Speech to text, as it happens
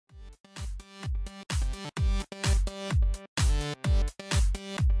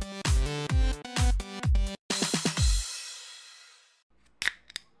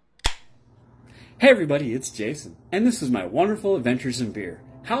Hey everybody, it's Jason, and this is my wonderful adventures in beer.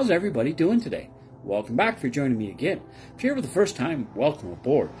 How's everybody doing today? Welcome back for joining me again. If you're here for the first time, welcome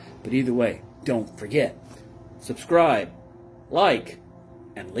aboard. But either way, don't forget, subscribe, like,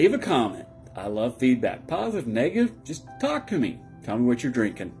 and leave a comment. I love feedback. Positive, negative, just talk to me. Tell me what you're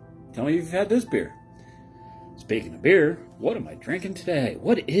drinking. Tell me if you've had this beer. Speaking of beer, what am I drinking today?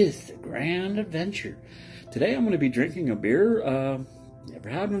 What is the grand adventure? Today I'm going to be drinking a beer, never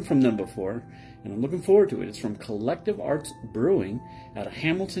had one from them before, and I'm looking forward to it. It's from Collective Arts Brewing out of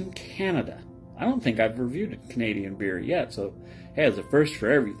Hamilton, Canada. I don't think I've reviewed a Canadian beer yet, so hey, it's a first for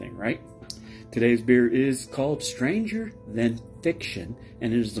everything, right? Today's beer is called Stranger Than Fiction,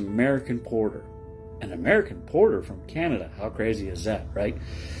 and it is an American porter. An American porter from Canada. How crazy is that, right?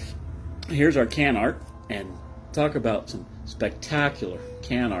 Here's our can art, and talk about some spectacular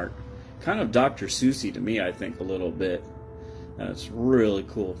can art. Kind of Dr. Seussy to me, I think, a little bit. That's really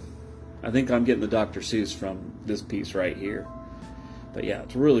cool. I think I'm getting the Dr. Seuss from this piece right here. But yeah,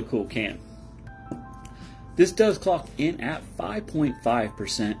 it's a really cool can. This does clock in at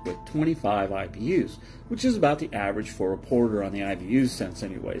 5.5% with 25 IBUs, which is about the average for a porter on the IBU sense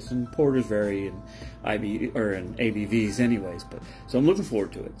anyways. And porters vary in in ABVs anyways. But so I'm looking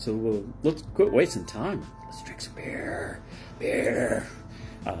forward to it. So let's quit wasting time. Let's drink some beer. Beer.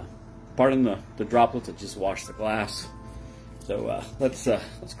 Pardon the droplets that just washed the glass. So let's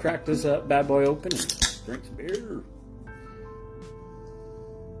crack this bad boy open and drink some beer.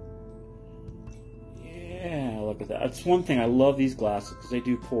 Yeah, look at that. That's one thing I love these glasses because they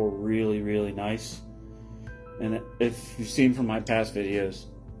do pour really, really nice. And if you've seen from my past videos,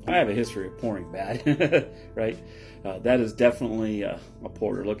 I have a history of pouring bad, right? That is definitely a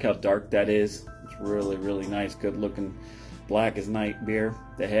porter. Look how dark that is. It's really, really nice, good looking, black as night beer.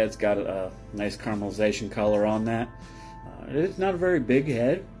 The head's got a nice caramelization color on that. It's not a very big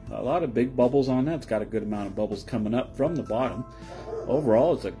head. A lot of big bubbles on that. It's got a good amount of bubbles coming up from the bottom.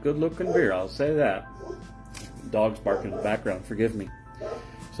 Overall, it's a good looking beer, I'll say that. Dog's barking in the background, forgive me.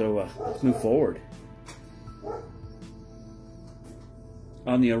 So let's move forward.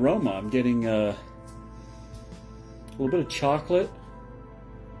 On the aroma, I'm getting a little bit of chocolate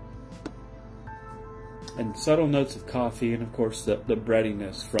and subtle notes of coffee, and of course the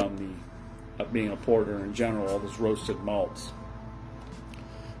breadiness from the being a porter in general, all those roasted malts.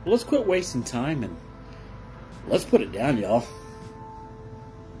 Well, let's quit wasting time and let's put it down, y'all.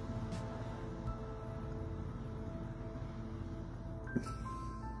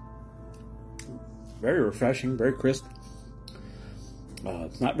 Very refreshing, very crisp.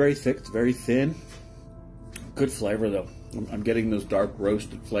 It's not very thick, it's very thin. Good flavor though. I'm getting those dark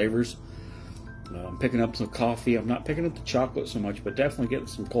roasted flavors. I'm picking up some coffee. I'm not picking up the chocolate so much, but definitely getting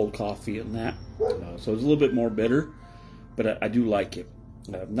some cold coffee in that. So it's a little bit more bitter, but I do like it.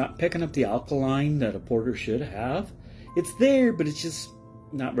 I'm not picking up the alkaline that a porter should have. It's there, but it's just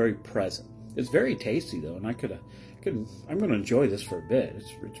not very present. It's very tasty though, and I'm going to enjoy this for a bit.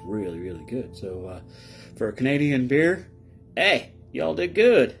 It's really, really good. So for a Canadian beer, hey, y'all did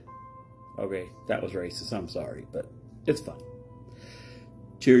good. Okay, that was racist. I'm sorry, but it's fun.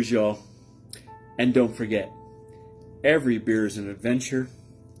 Cheers, y'all. And don't forget, every beer is an adventure.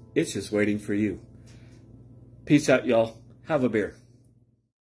 It's just waiting for you. Peace out, y'all. Have a beer.